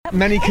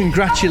Many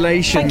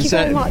congratulations. Thank you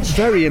very much.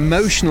 Very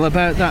emotional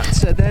about that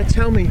there.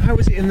 Tell me, how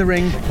was it in the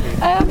ring?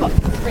 I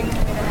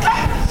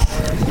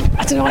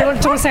don't know what I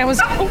want to say. I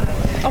was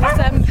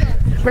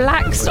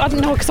relaxed. I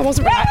don't know, because I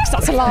wasn't relaxed.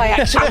 That's a lie,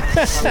 actually.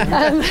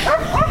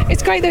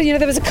 It's great, though.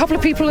 There was a couple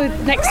of people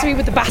next to me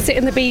with the Basset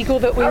and the Beagle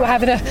that we were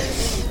having a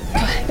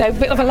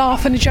bit of a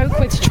laugh and a joke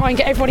with, to try and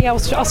get everybody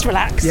else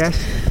relaxed. Yes.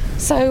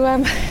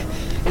 So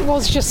it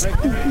was just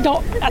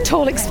not at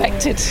all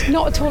expected.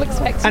 Not at all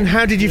expected. And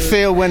how did you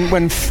feel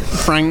when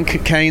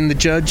Frank Kane, the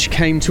judge,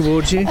 came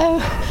towards you?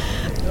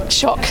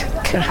 Shock.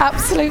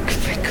 Absolute,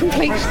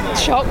 complete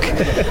shock.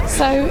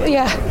 So,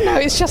 yeah, no,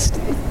 it's just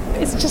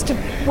a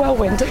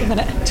whirlwind at the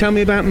minute. Tell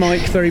me about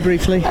Mike, very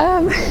briefly.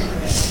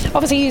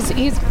 Obviously,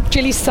 he's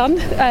Gilly's son.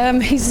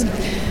 He's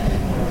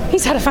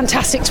had a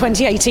fantastic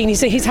 2018.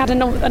 He's had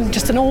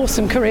just an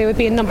awesome career with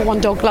being number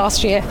one dog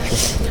last year.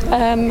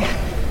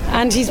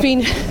 And he's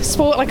been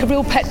spoilt like a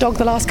real pet dog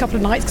the last couple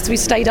of nights, because we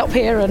stayed up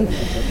here, and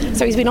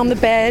so he's been on the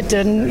bed,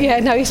 and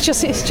he's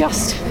just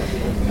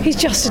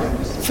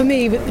for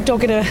me, a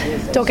dog in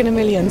a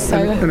million. So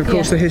and of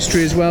course the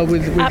history as well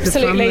with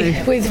absolutely the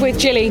family. with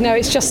Gilly. No,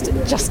 it's just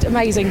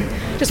amazing.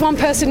 Just one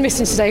person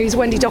missing today, who's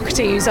Wendy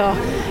Doherty, who's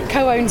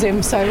co-owns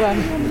him. So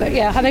but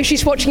yeah, I know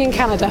she's watching in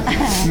Canada.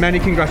 Many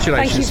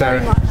congratulations, Thank you Sarah.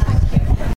 very much.